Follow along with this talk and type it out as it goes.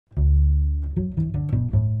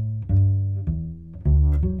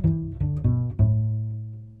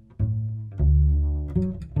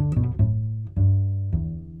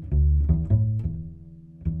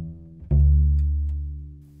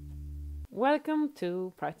welcome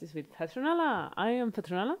to Practice with Petronella. I am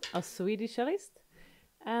Petronella, a Swedish cellist,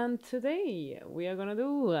 and today we are gonna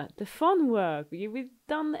do the fun work. We've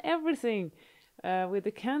done everything with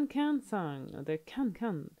the can song, the can.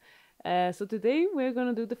 So today we're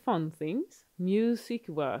gonna do the fun things, music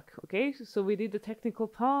work. Okay, so we did the technical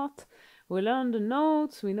part, we learned the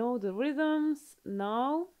notes, we know the rhythms.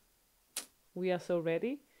 Now we are so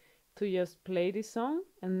ready to just play this song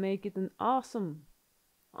and make it an awesome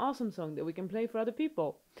song that we can play for other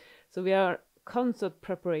people. So we are concert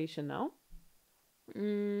preparation now.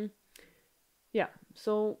 Yeah,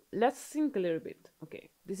 so let's think a little bit. Okay,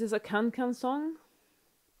 this is a can song,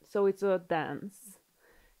 so it's a dance,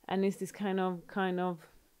 and it's this kind of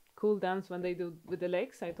cool dance when they do with the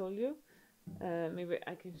legs. I told you. Maybe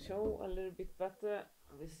I can show a little bit better.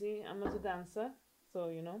 We see, I'm not a dancer, so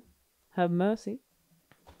you know, have mercy.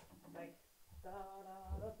 Like da, da,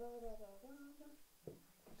 da, da, da, da.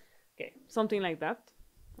 Okay, something like that.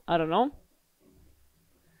 I don't know.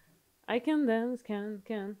 I can dance, can.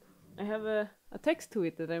 I have a text to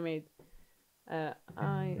it that I made.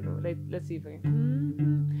 Let's see if I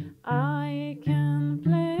can. I can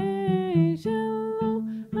play cello.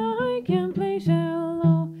 I can play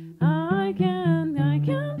cello. I can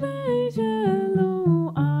play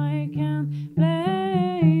cello. I can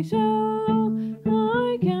play cello.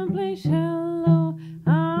 I can play cello.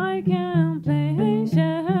 I can play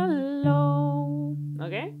cello.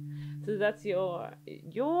 Okay, so that's your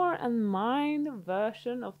and mine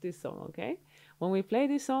version of this song. Okay, when we play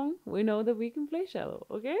this song, we know that we can play cello.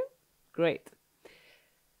 Okay, great.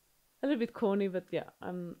 A little bit corny, but yeah,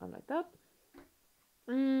 I'm like that.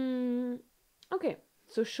 Okay,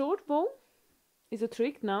 so short bow is a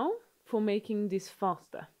trick now for making this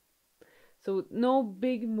faster. So no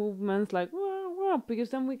big movements like because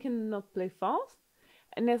then we cannot play fast.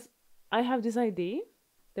 And as I have this idea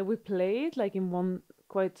that we play it like in one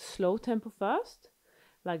quite slow tempo first,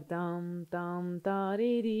 like dum dum da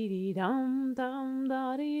dee dee dee dum dum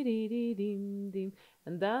da dee dee dee dim dim,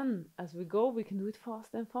 and then as we go we can do it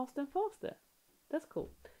faster and faster and faster. That's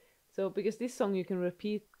cool. So because this song you can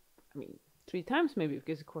repeat, 3 times maybe,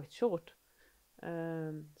 because it's quite short.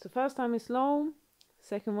 So first time is slow,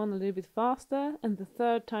 second one a little bit faster, and the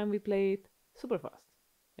third time we play it super fast,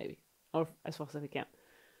 maybe, or as fast as we can.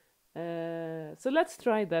 So let's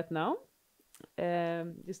try that now.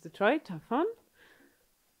 Just to try it, have fun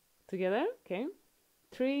together. Okay,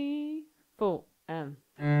 3, 4, and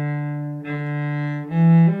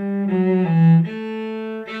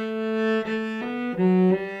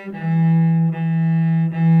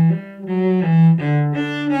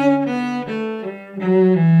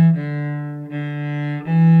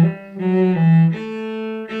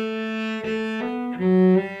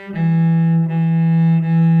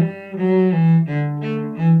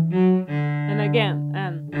again,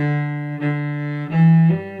 and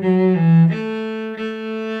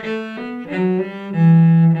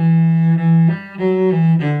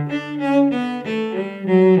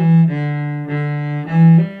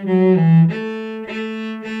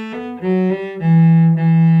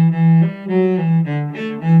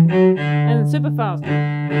super fast.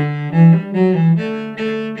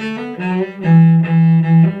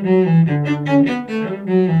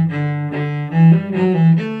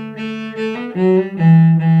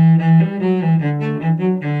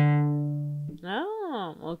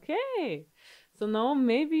 Okay. So now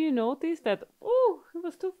maybe you notice that, oh, it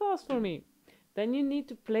was too fast for me. Then you need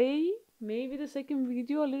to play maybe the second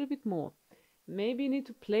video a little bit more. Maybe you need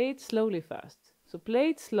to play it slowly first. So play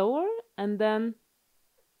it slower and then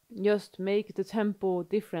just make the tempo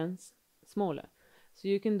difference smaller. So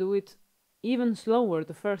you can do it even slower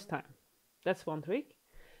the first time. That's one trick.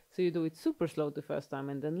 So you do it super slow the first time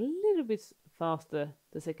and then a little bit faster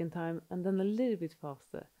the second time and then a little bit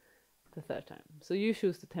faster the third time. So you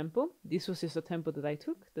choose the tempo. This was just a tempo that I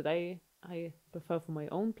took, that I prefer for my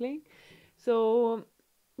own playing. So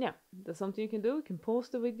yeah, that's something you can do. You can pause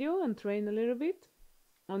the video and train a little bit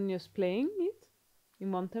on just playing it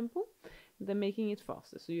in one tempo, and then making it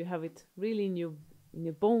faster. So you have it really in your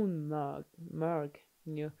bone merg,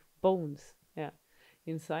 in your bones, yeah,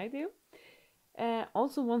 inside you.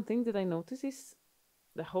 Also, one thing that I notice is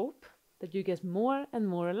the hope that you get more and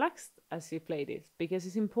more relaxed as you play this, because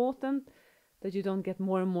it's important that you don't get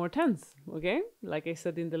more and more tense. Okay, like I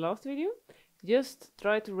said in the last video, just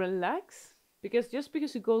try to relax, because just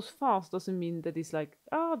because it goes fast doesn't mean that it's like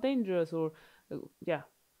dangerous or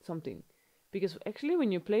something. Because actually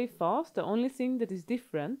when you play fast, the only thing that is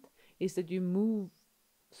different is that you move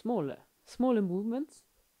smaller movements,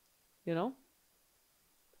 you know,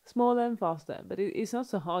 smaller and faster. But it's not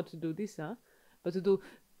so hard to do this, but to do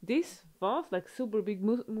this fast, like super big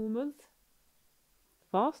movements,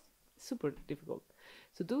 fast, super difficult.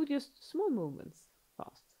 So do just small movements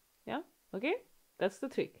fast. Yeah, okay? That's the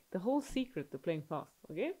trick, the whole secret to playing fast,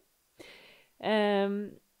 okay?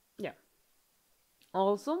 Yeah.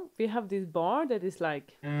 Also, we have this bar that is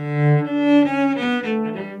like, yeah,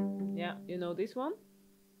 you know this one?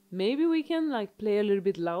 Maybe we can like play a little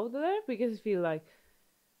bit louder because I feel like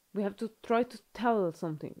we have to try to tell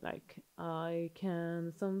something like I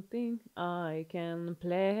can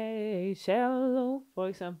play cello, for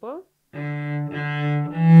example.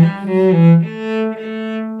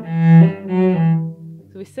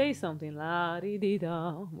 So we say something la di di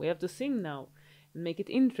da. We have to sing now and make it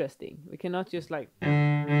interesting. We cannot just like.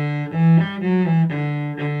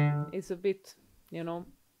 It's a bit, you know,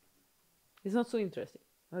 it's not so interesting.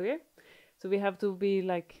 Okay, so we have to be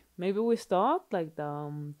like, maybe we start like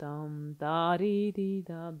dum dum da di di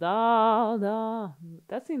da da da.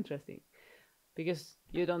 That's interesting because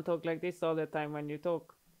you don't talk like this all the time when you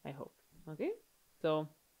talk, I hope. Okay, so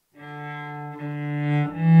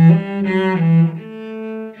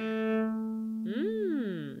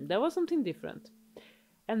that was something different.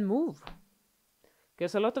 And move,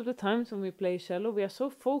 because a lot of the times when we play cello, we are so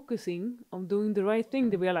focusing on doing the right thing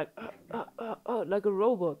that we are like a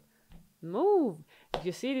robot. Move. If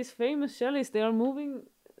you see these famous cellists, they are moving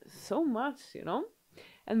so much, you know.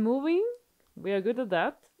 And moving, we are good at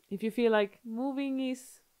that. If you feel like moving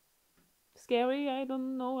is scary, I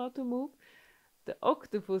don't know how to move, the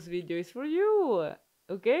octopus video is for you.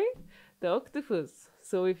 Okay, the octopus.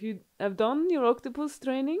 So if you have done your octopus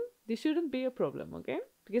training, this shouldn't be a problem. Okay,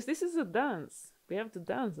 because this is a dance. We have to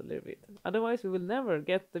dance a little bit, otherwise we will never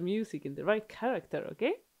get the music in the right character.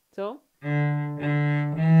 Okay, so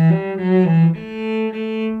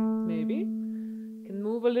maybe can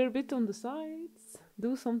move a little bit on the sides,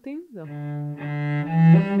 do something. So.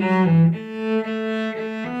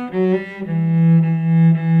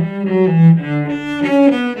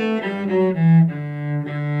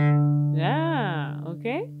 Yeah,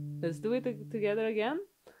 okay, let's do it together again.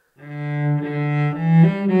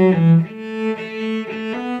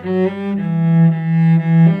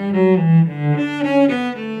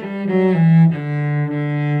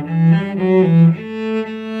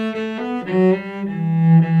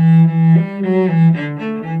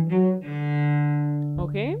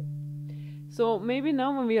 Okay, so maybe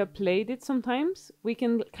now when we have played it sometimes, we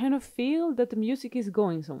can kind of feel that the music is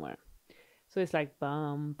going somewhere. So it's like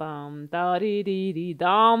bum bum da dee dee dee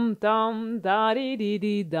dum dum da dee dee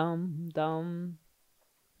dee dum dum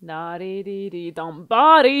da dee dee dee dum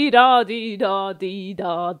ba dee da dee da dee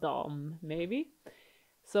da dum. Maybe.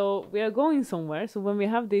 So we are going somewhere. So when we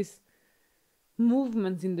have these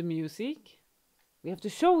movements in the music, we have to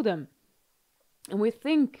show them, and we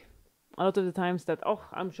think a lot of the times that, oh,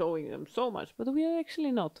 I'm showing them so much, but we are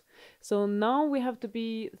actually not. So now we have to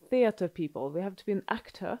be theater people. We have to be an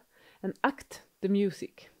actor and act the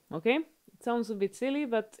music. Okay, it sounds a bit silly,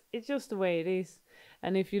 but it's just the way it is.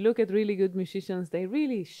 And if you look at really good musicians, they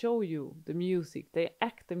really show you the music, they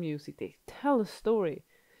act the music, they tell a story.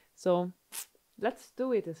 So let's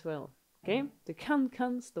do it as well. Okay, the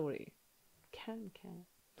can story. Can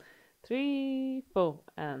 3, 4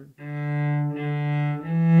 and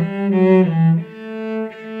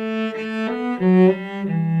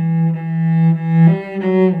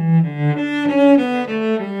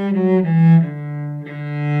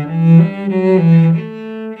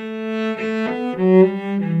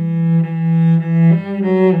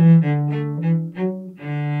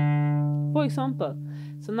for example.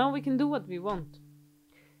 So now we can do what we want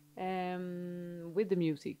with the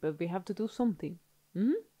music, but we have to do something.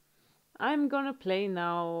 I'm gonna play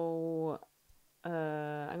now.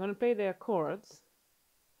 I'm gonna play the chords,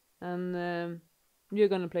 and you're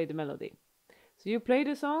gonna play the melody. So you play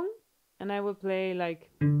the song, and I will play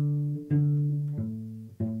like.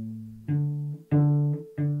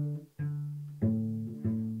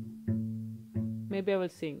 Maybe I will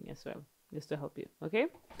sing as well, just to help you. Okay?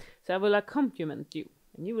 So I will accompaniment you,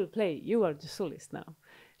 and you will play. You are the soloist now.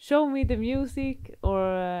 Show me the music,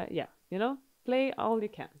 or yeah, you know, play all you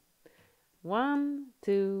can. 1,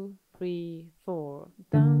 2, 3, 4.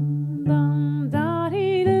 Dum dum da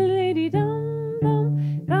dee dee dee dum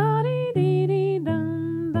dum da dee dee dee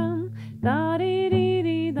dum dum da dee dee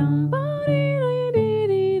dee dum ba dee dee dee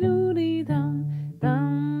dee doo dee dum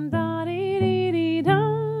dum da dee dee dee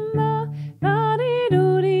dum da da dee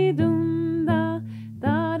doo dee dum da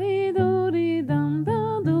da dee doo dee dum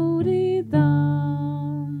da doo dee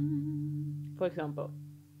dum. For example,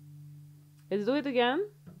 let's do it again.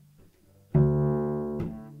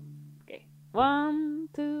 1,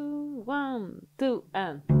 2, 1, 2,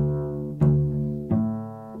 and.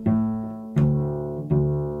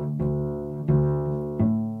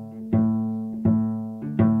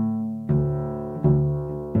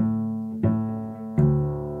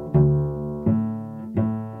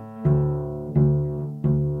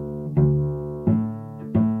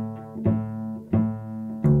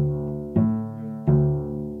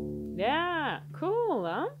 Yeah, cool,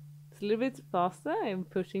 huh? It's a little bit faster. I'm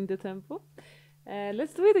pushing the tempo.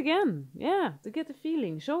 Let's do it again. Yeah, to get a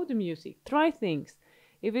feeling. Show the music. Try things.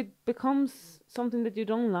 If it becomes something that you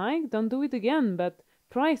don't like, don't do it again. But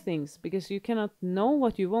try things, because you cannot know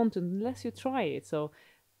what you want unless you try it. So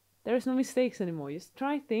there is no mistakes anymore. Just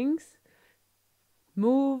try things.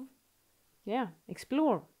 Move. Yeah,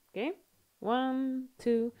 explore. Okay? 1,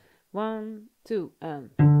 2, 1, 2, and.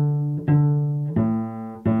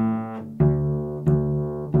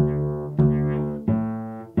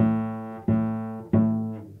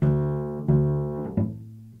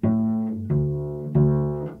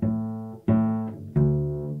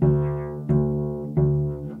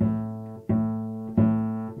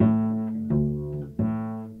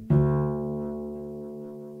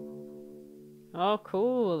 Oh,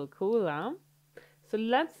 cool, cool, huh? So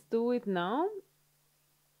let's do it now,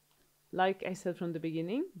 like I said from the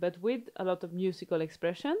beginning, but with a lot of musical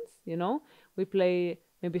expressions, you know? We play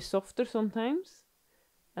maybe softer sometimes,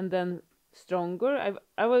 and then stronger.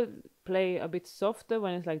 I will play a bit softer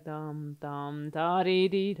when it's like dum dum da dee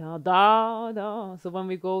dee da da da. So when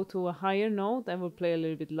we go to a higher note, I will play a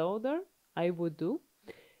little bit louder. I would do.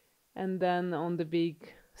 And then on the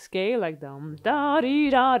big scale, like dum da dee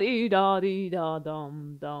da dee da dee da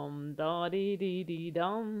dum dum da dee dee dee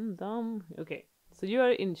dum dum. Okay, so you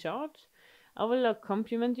are in charge. I will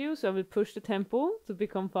accompaniment you, so I will push the tempo to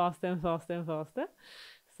become faster and faster and faster.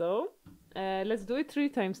 So let's do it 3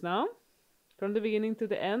 times now, from the beginning to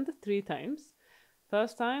the end, 3 times.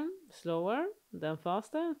 First time slower, then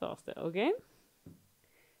faster and faster. Okay.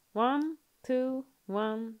 1, 2,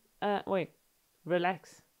 1. Wait,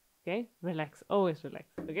 relax. Okay, relax. Always relax.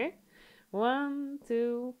 Okay. 1,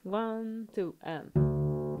 2, 1, 2, and.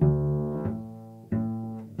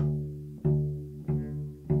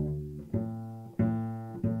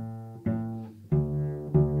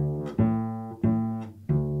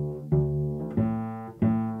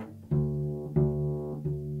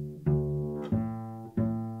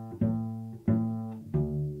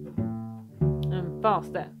 And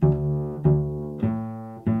faster.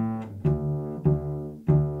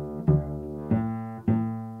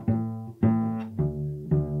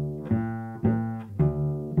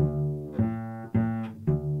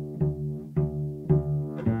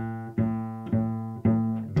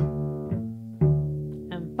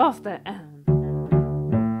 Faster and.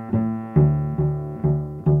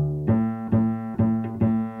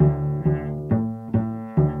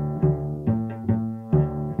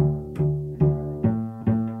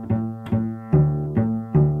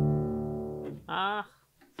 Ah,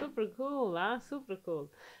 super cool, super cool.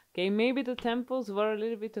 Okay, maybe the tempos were a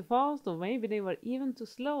little bit too fast, or maybe they were even too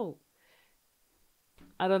slow.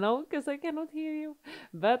 I don't know, because I cannot hear you.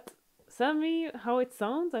 But send me how it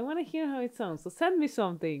sounds. I want to hear how it sounds. So send me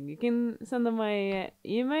something. You can send on my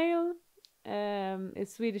email.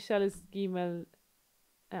 It's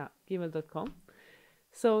swedishchalice@gmail.com.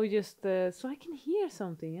 So just so I can hear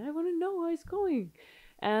something. I want to know how it's going.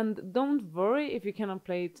 And don't worry if you cannot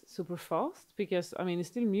play it super fast, because I mean it's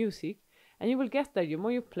still music, and you will get there. The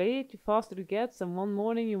more you play it, the faster it gets. And one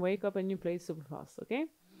morning you wake up and you play it super fast. Okay.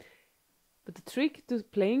 But the trick to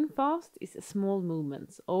playing fast is small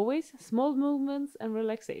movements. Always small movements and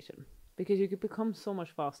relaxation. Because you can become so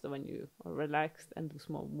much faster when you are relaxed and do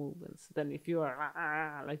small movements than if you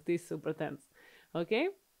are like this, super tense. Okay?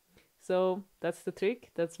 So that's the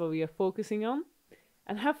trick. That's what we are focusing on.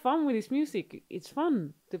 And have fun with this music. It's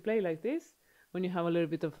fun to play like this when you have a little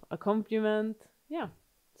bit of accompaniment. Yeah,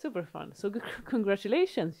 super fun. So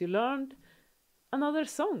congratulations, you learned another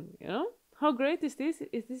song, you know? How great is this?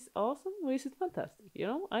 Is this awesome or is it fantastic? You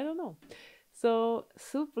know, I don't know. So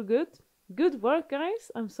super good. Good work, guys.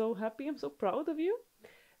 I'm so happy. I'm so proud of you.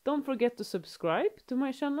 Don't forget to subscribe to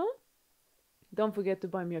my channel. Don't forget to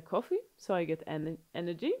buy me a coffee so I get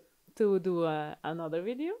energy to do another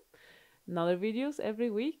video. Another videos every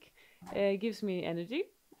week. Gives me energy.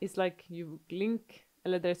 It's like you link,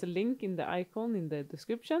 there's a link in the icon in the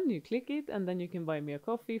description. You click it and then you can buy me a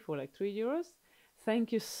coffee for like €3.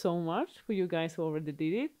 Thank you so much for you guys who already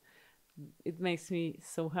did it. It makes me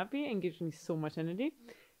so happy and gives me so much energy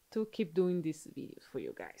to keep doing these videos for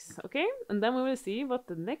you guys. Okay? And then we will see what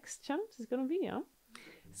the next challenge is going to be. Yeah?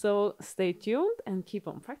 So stay tuned and keep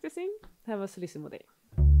on practicing. Have a salissimo day.